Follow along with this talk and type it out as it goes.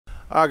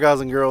Alright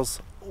guys and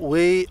girls,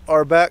 we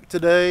are back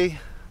today,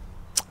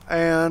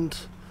 and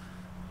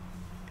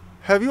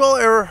have you all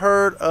ever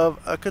heard of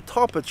a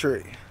catalpa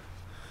tree?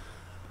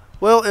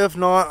 Well, if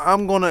not,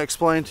 I'm going to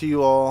explain to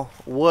you all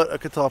what a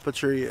catalpa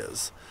tree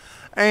is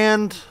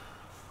and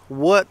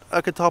what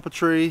a catalpa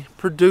tree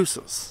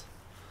produces.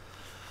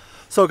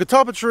 So a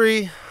catalpa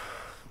tree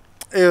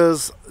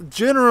is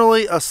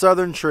generally a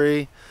southern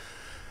tree.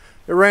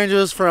 It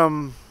ranges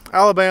from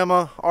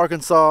Alabama,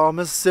 Arkansas,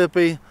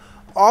 Mississippi,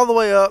 all the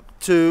way up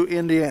to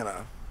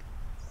Indiana.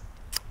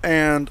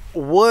 And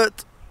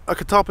what a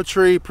catalpa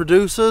tree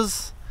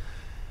produces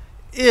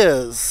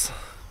is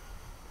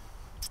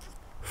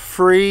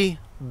free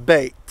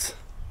bait.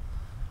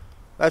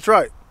 That's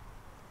right,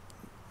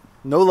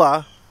 no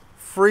lie,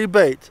 free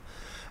bait.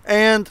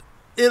 And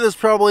it is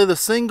probably the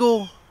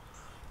single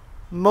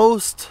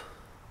most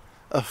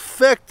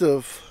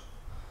effective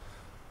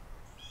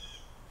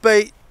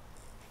bait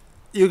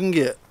you can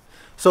get.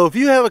 So if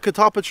you have a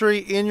catalpa tree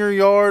in your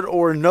yard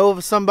or know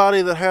of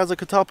somebody that has a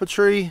catalpa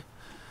tree,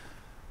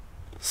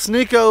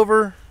 sneak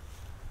over,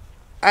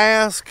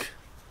 ask,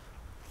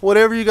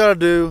 whatever you got to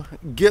do,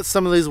 get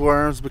some of these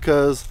worms,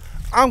 because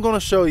I'm going to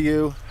show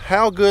you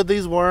how good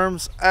these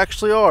worms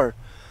actually are.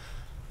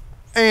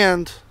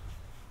 And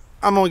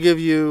I'm going to give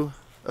you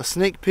a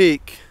sneak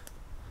peek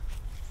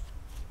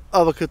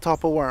of a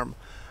catalpa worm.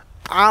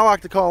 I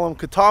like to call them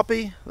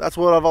catalpi. That's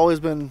what I've always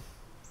been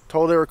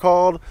told they were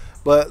called,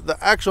 but the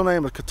actual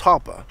name is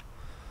catalpa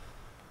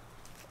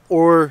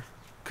or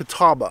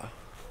catawba.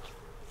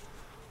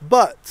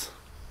 But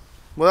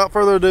without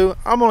further ado,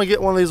 I'm going to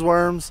get one of these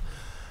worms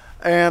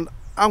and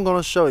I'm going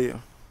to show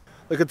you.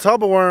 The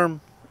catalpa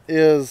worm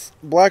is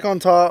black on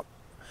top,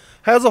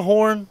 has a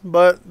horn,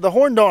 but the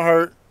horn don't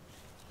hurt.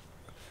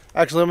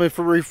 Actually, let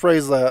me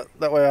rephrase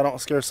that way I don't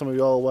scare some of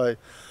you all away.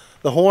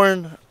 The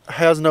horn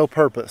has no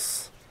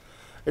purpose.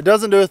 It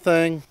doesn't do a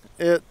thing.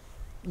 It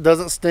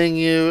doesn't sting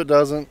you, it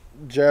doesn't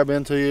jab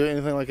into you,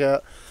 anything like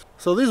that.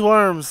 So these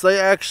worms, they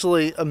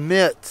actually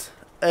emit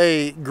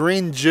a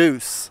green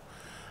juice,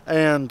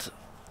 and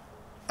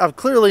I've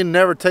clearly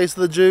never tasted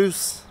the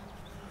juice,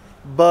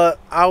 but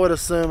I would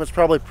assume it's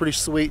probably pretty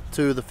sweet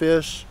to the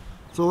fish.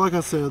 So like I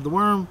said, the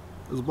worm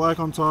is black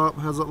on top,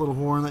 has that little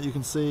horn that you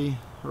can see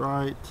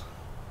right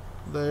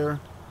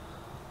there.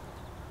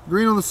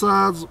 Green on the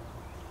sides,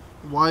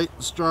 white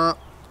stripe.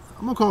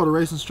 I'm gonna call it a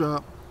racing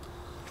stripe.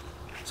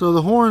 So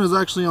the horn is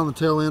actually on the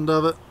tail end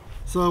of it.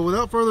 So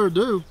without further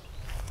ado,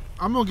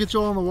 I'm gonna get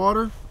you all in the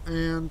water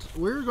and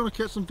we're gonna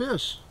catch some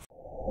fish.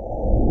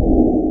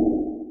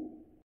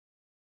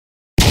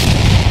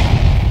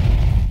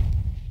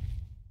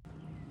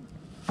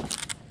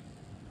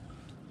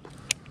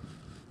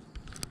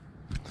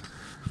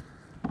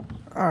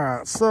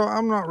 Alright, so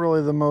I'm not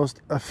really the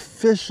most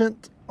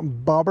efficient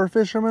bobber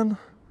fisherman,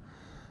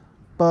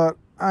 but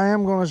I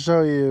am gonna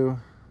show you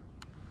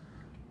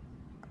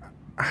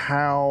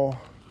how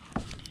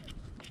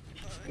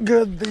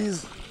good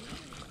these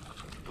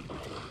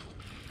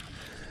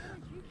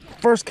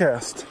first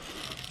cast.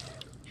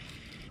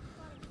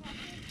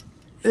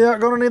 Yeah,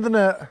 gonna need the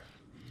net.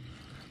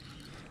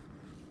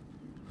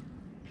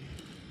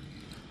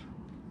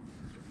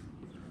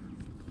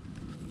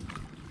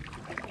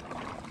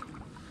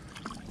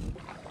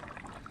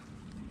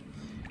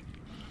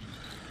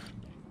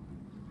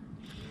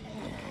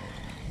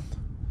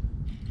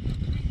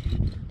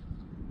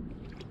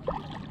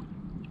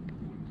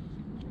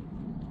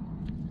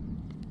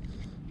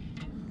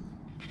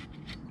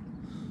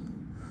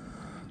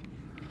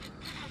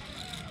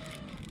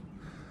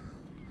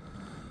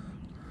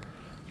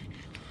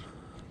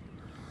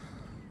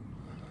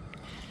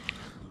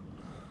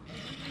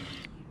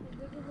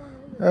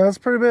 That's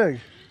pretty big.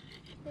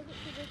 Take it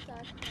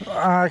to this side.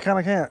 I kind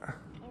of can't.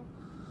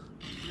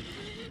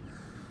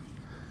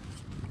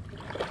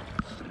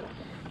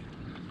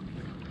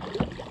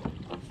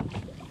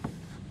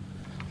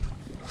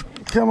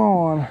 Come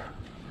on.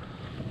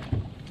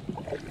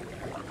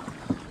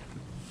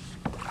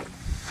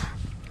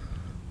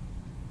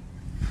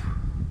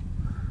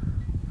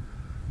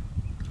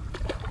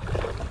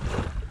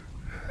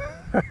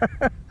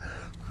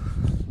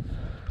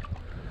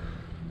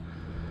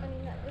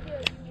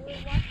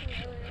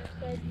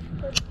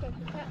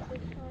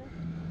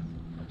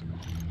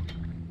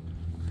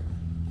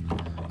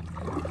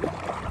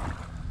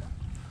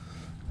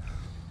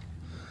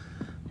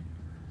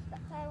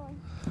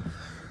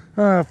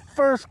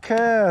 First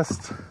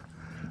cast.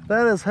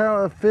 That is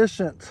how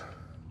efficient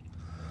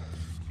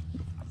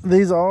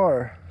these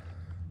are.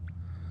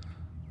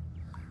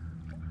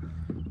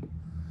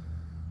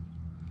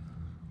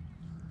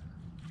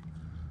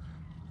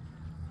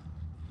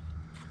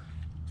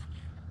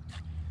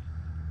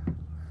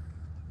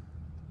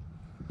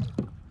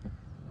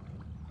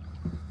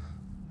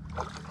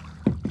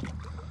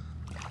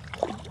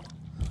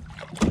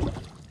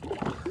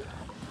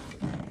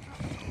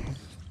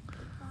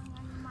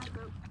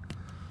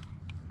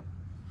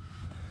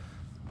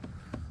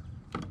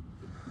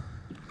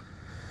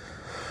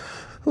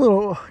 A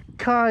little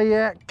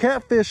kayak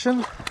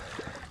catfishing.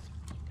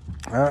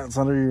 Alright, it's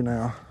under you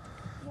now.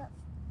 Yep.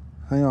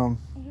 Hang on.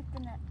 It hit the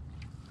net.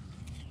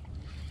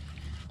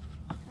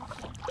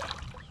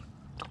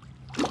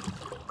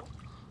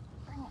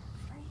 Bring it.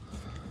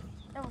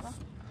 There we go.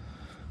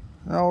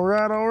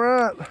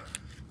 Alright.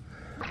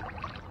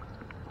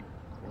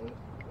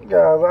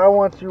 Guys, I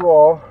want you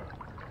all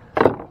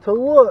to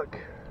look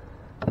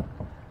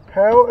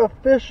how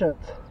efficient.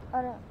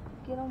 I didn't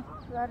get them.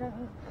 I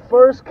didn't.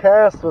 First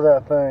cast with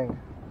that thing.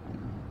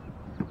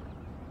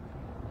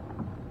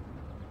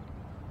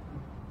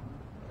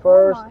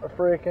 First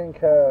freaking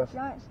cast.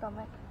 Giant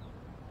stomach.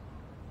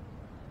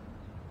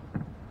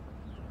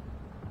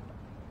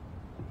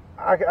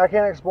 I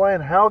can't explain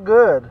how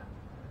good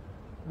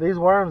these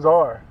worms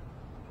are.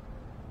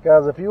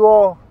 Guys, if you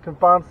all can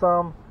find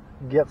some,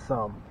 get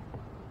some.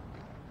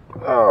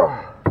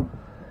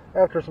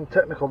 After some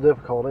technical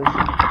difficulties,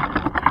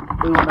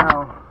 we will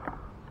now.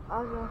 I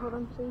was gonna hold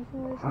him so you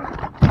can listen.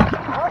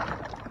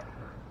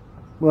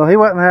 Well, he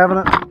wasn't having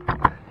it.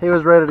 He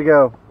was ready to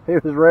go. He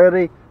was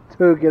ready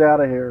to get out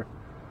of here.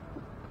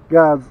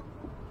 Guys,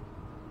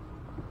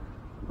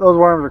 those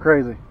worms are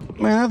crazy.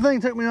 Man, that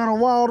thing took me on a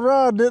wild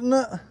ride, didn't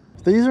it?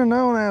 These are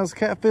known as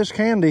catfish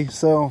candy,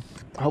 so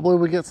hopefully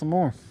we get some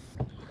more.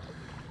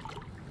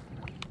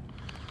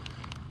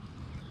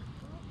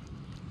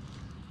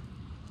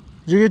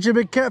 Did you get your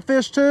big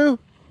catfish too?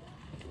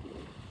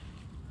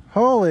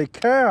 Holy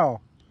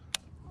cow.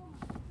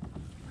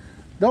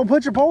 Don't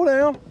put your pole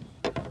down.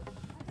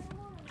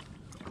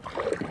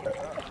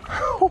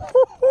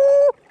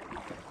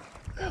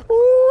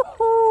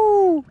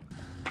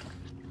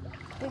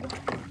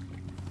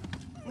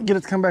 Get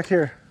it to come back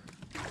here.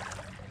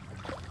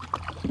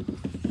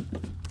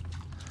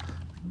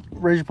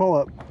 Raise your pole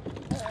up.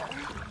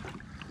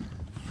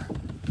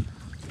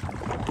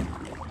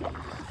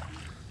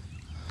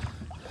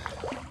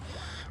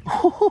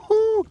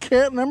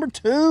 Cat number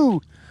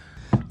 2.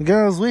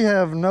 Guys, we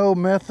have no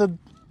method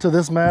to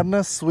this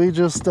madness. We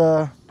just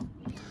go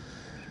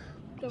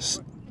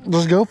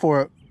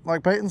for it,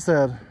 like Peyton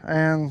said,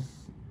 and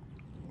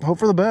hope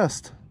for the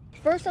best.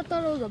 First I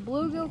thought it was a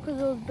bluegill because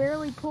it was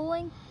barely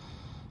pulling,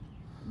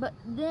 but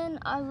then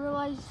I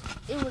realized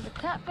it was a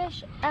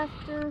catfish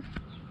after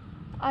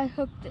I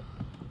hooked it.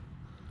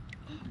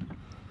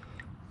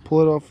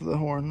 Pull it off the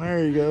horn.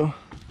 There you go.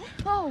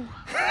 Oh!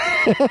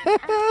 Ow!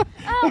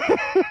 Ow!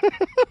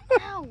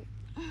 Ow!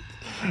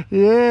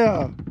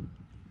 Yeah.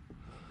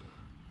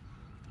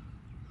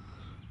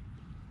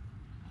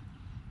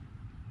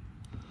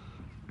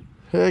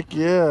 Heck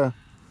yeah.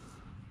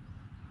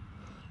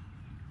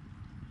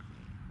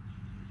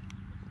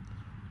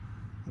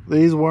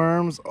 These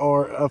worms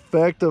are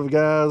effective,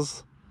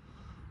 guys.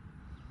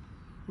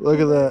 Look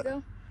at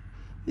that.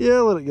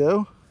 Yeah, let it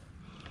go.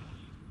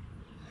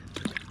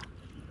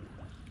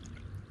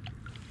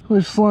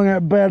 We slung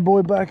that bad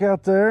boy back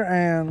out there,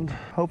 and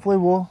hopefully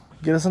we'll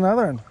get us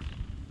another one.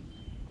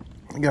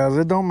 Guys,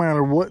 it don't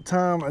matter what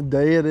time of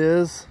day it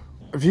is.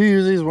 If you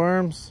use these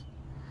worms,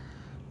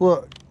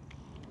 look.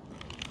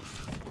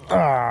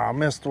 I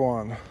missed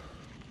one.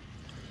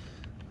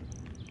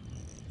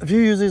 If you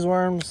use these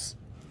worms,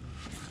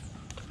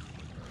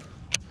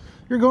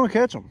 you're going to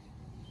catch them.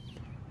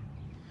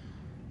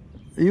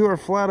 You are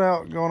flat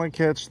out going to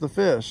catch the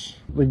fish.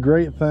 The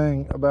great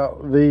thing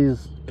about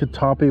these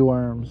Catalpa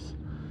worms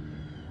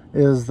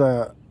is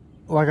that,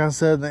 like I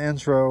said in the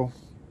intro,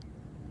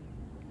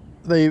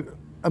 they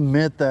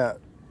emit that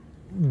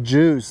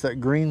juice,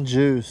 that green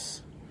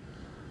juice.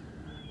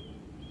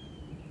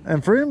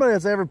 And for anybody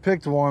that's ever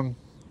picked one,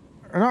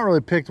 or not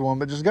really picked one,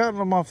 but just gotten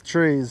them off the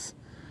trees,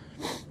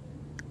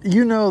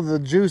 you know the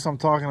juice I'm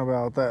talking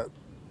about, that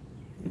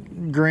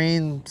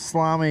green,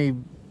 slimy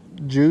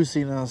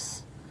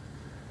juiciness.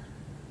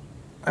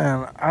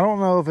 And I don't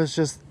know if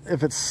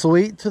it's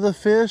sweet to the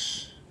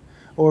fish,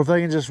 or if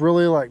they can just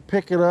really like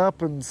pick it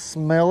up and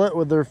smell it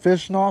with their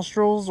fish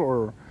nostrils,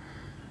 or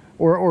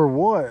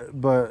what,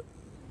 but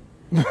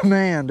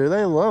man, do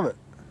they love it.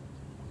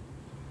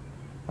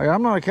 Like,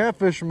 I'm not a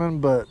catfisherman,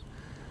 but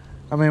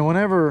I mean,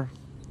 whenever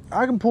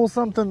I can pull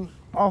something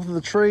off of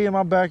the tree in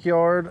my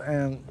backyard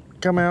and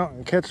come out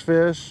and catch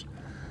fish,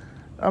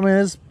 I mean,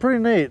 it's pretty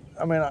neat.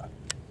 I mean,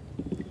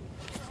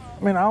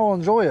 I'll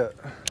enjoy it.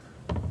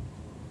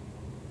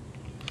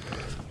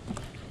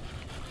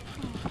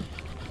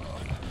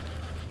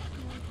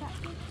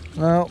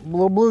 No,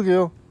 little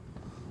bluegill.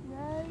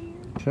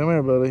 Come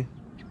here, buddy.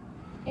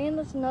 And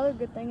that's another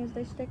good thing is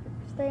they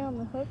stay on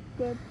the hook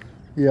good.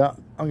 Yeah,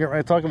 I'm getting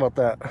ready to talk about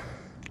that.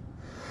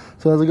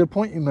 So that's a good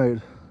point you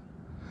made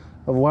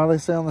of why they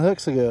stay on the hook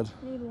so good.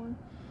 Need one.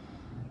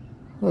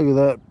 Look at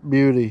that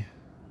beauty.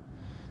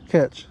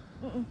 Catch.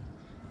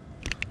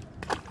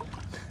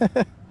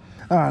 All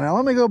right, now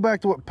let me go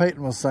back to what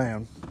Peyton was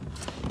saying.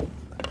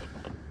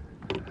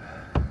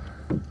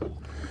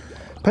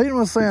 Peyton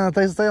was saying that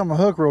they stay on the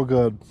hook real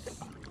good.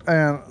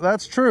 And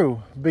that's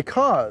true,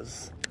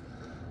 because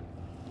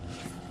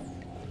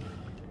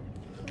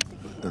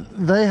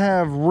they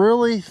have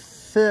really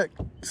thick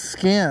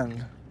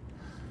skin.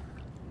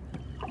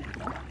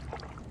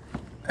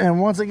 And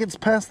once it gets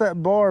past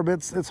that barb,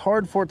 it's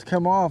hard for it to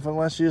come off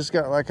unless you just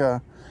got like a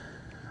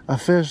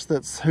fish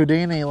that's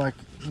Houdini, like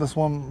this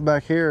one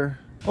back here.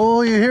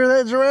 Oh, you hear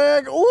that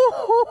drag? Ooh,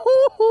 hoo,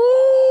 hoo,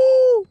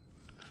 hoo.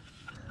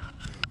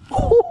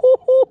 Hoo, hoo,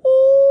 hoo,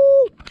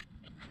 hoo.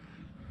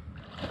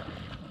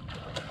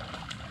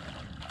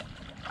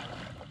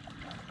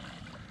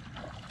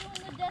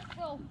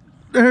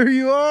 There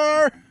you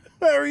are.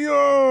 There you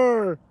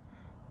are.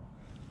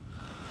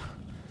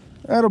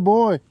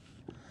 Attaboy.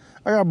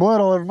 I got blood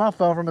all over my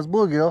phone from his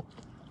bluegill.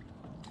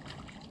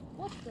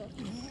 What the?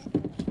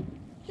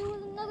 There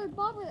was another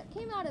bobber that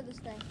came out of this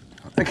thing.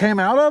 It came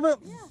out of it?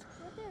 Yeah,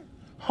 right there.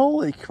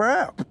 Holy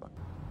crap.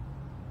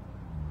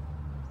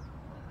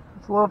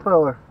 It's a little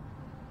feller.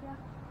 Yeah.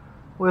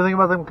 What do you think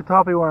about them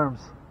Catalpa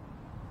worms?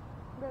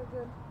 They're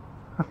good.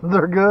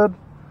 They're good?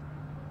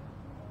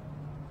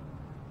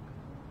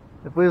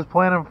 If we was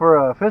planning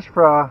for a fish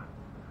fry,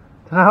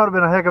 tonight would have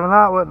been a heck of a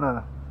night, wouldn't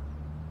it?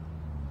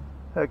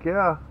 Heck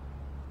yeah.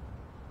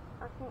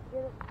 I can't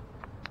get it.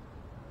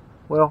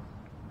 Well,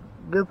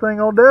 good thing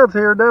old Dad's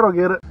here. Dad'll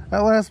get it.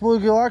 That last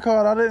bluegill I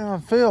caught, I didn't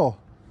even feel.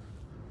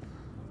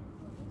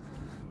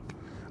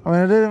 I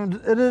mean, it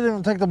didn't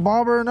even take the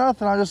bobber or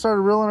nothing. I just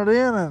started reeling it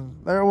in, and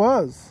there it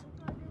was.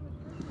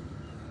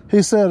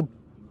 He said,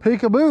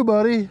 peekaboo,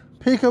 buddy,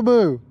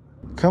 peekaboo.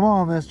 Come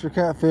on, Mr.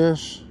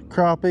 Catfish,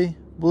 crappie,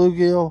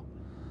 bluegill,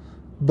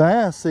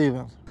 bass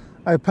even.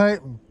 Hey,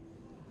 Peyton,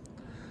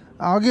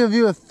 I'll give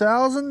you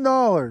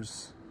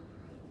 $1,000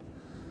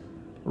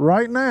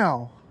 right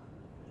now.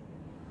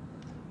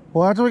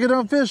 Well, after we get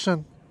done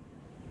fishing,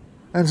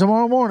 and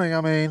tomorrow morning,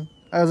 I mean,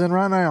 as in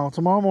right now,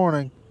 tomorrow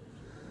morning,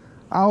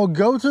 I will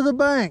go to the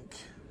bank,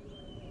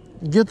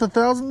 get the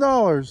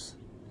 $1,000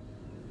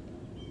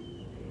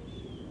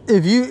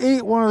 if you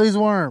eat one of these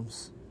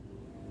worms.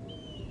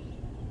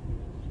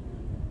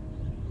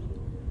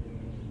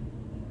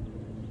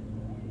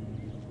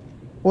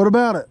 What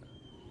about it?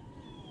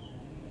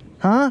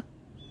 Huh?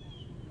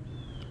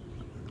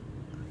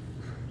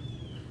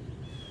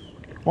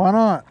 Why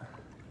not?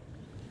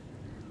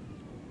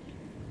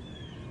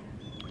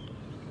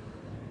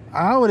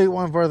 I would eat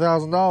one for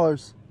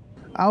 $1,000.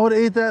 I would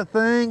eat that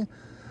thing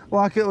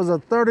like it was a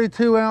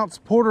 32-ounce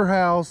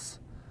porterhouse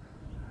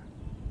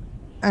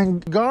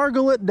and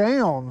gargle it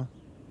down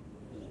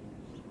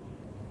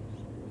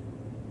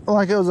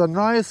like it was a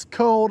nice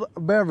cold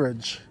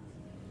beverage.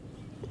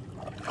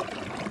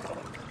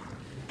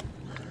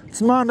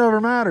 It's mind over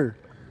matter.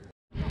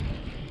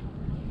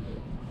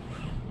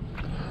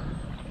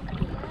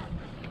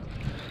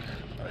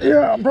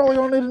 Yeah, I'm probably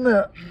gonna need a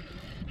net.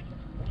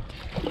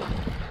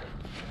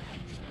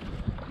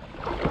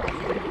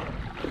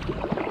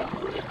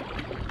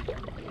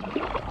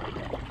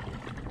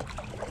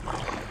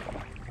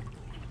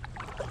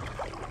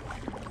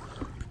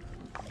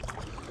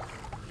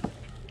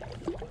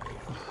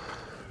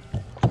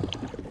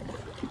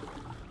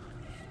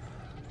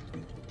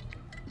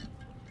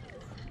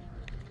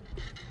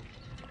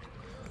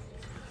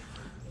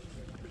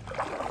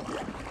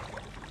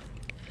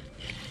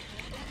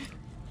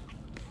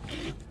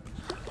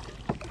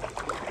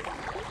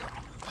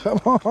 Come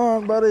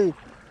on, buddy.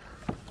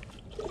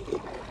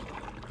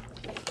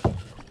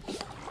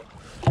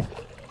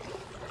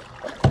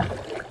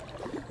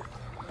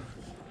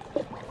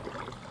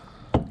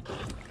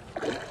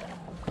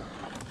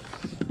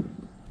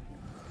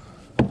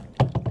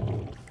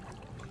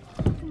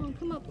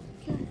 Come up,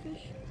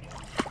 catfish.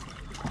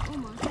 Oh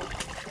my.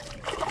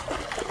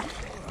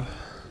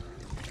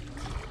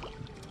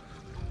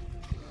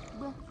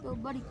 Go,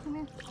 buddy, come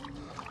here. Come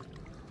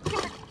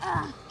here.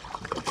 Ah.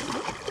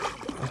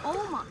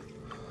 Oh my.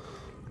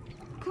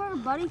 Come here,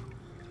 buddy.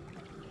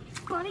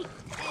 Buddy.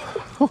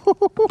 I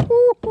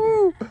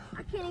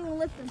can't even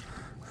lift him.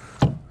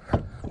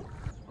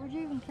 Where'd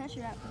you even catch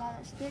it at? By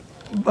that stick?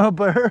 Up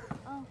there.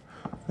 Oh.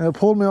 And it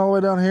pulled me all the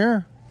way down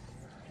here.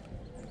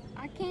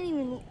 I can't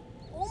even.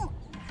 Oh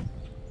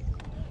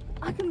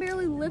my. I can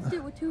barely lift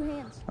it with two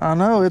hands. I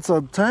know, it's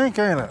a tank,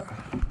 ain't it?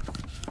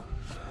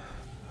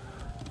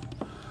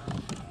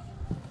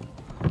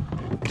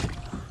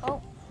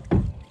 Oh.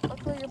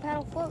 Luckily your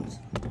paddle floats.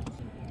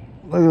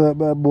 Look at that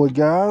bad boy,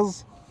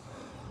 guys.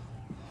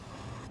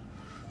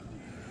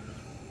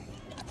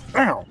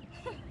 Ow!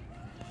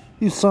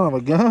 You son of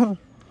a gun.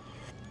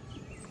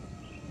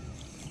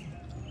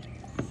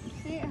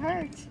 See, it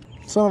hurts.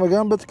 Son of a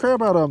gun bit the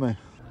crap out of me.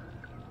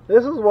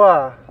 This is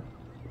why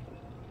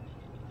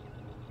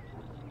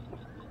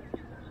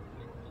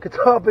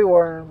Catalpa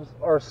worms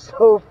are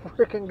so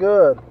freaking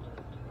good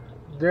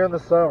during the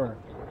summer.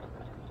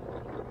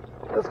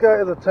 This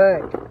guy is a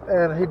tank,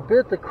 and he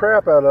bit the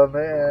crap out of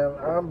me, and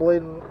I'm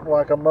bleeding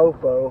like a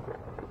mofo.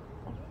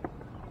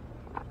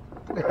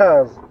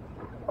 Guys,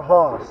 a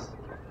hoss.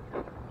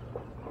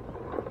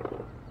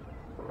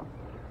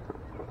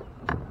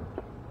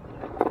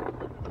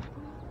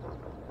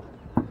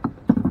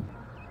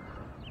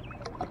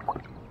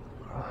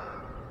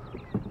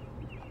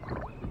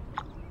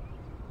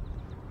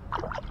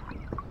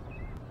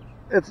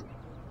 It's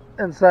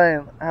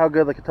insane how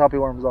good the Catalpa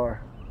worms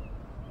are.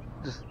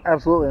 just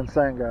absolutely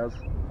insane, guys.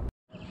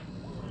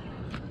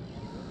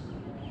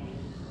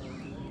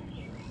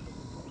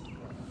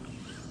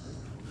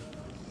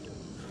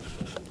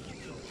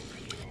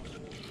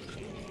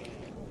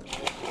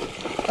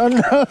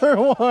 Another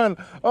one.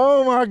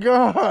 Oh my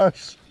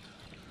gosh.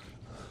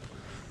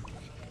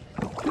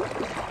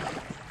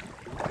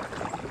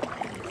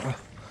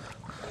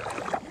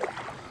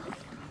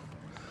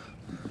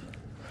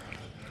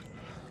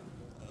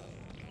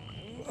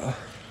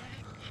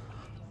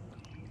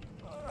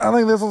 I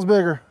think this one's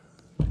bigger.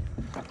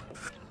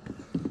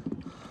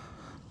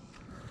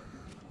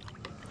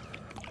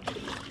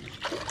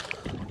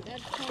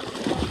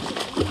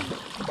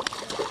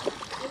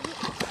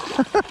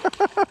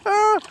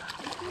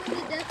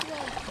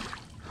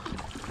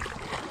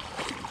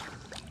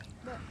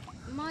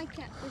 My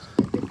catfish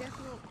did the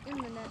death roll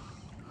in the net.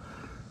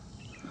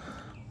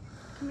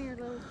 Come here,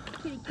 little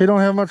kitty cat. He don't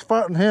have much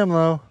fight in him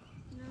though.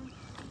 No.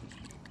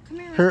 Come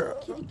here, Here,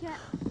 kitty cat.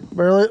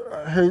 barely.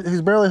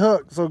 He's barely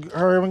hooked, so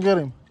hurry up and get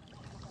him.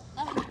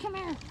 Oh, come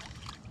here,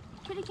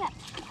 kitty cat.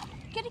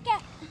 Kitty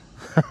cat.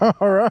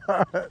 All right.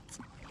 Got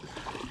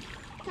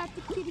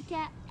the kitty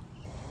cat.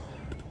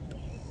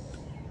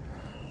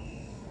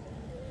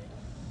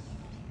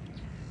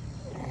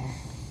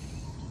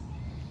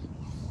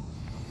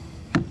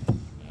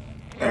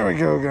 There we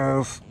go,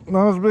 guys.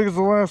 Not as big as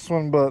the last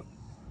one, but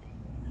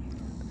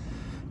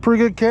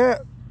pretty good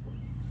cat.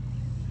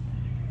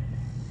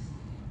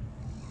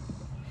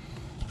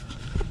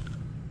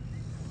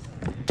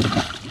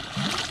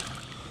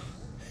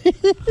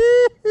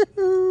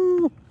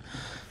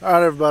 All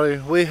right, everybody.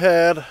 We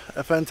had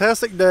a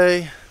fantastic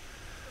day.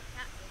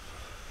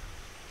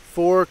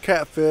 4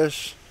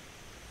 catfish.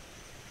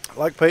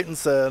 Like Peyton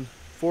said,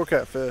 4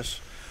 catfish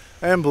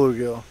and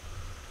bluegill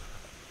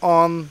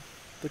on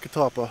the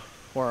Catalpa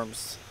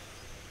Worms.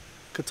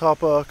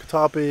 Catalpa,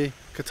 Catalpi,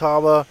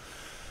 Catawba,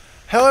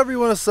 however you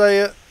want to say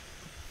it,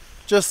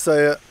 just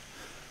say it.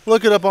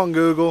 Look it up on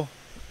Google,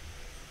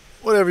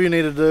 whatever you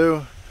need to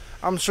do.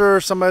 I'm sure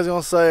somebody's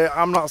going to say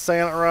I'm not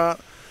saying it right.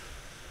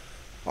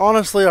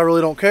 Honestly, I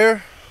really don't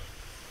care,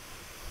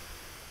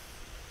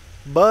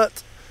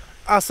 but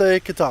I say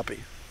Catalpi.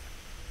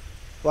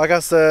 Like I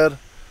said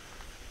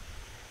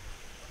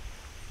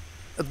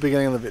at the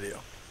beginning of the video.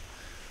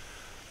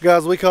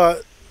 Guys, we caught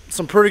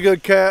some pretty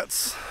good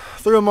cats,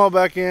 threw them all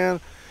back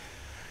in.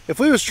 If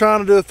we was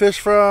trying to do a fish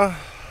fry,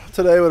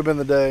 today would have been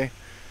the day.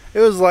 It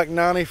was like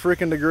 90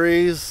 freaking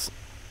degrees.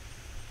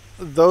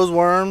 Those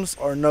worms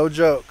are no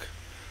joke.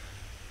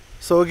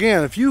 So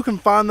again, if you can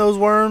find those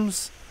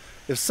worms,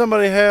 if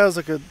somebody has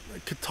like a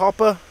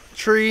catalpa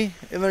tree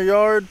in their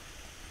yard,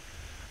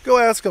 go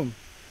ask them.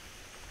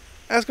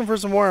 Ask them for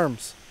some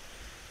worms.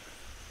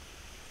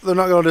 They're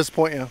not going to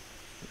disappoint you.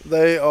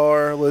 They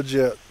are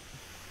legit.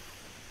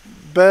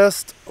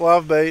 Best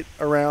live bait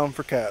around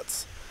for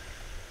cats.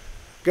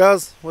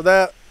 Guys, with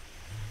that,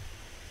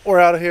 we're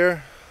out of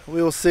here.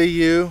 We will see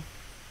you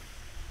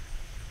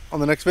on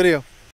the next video.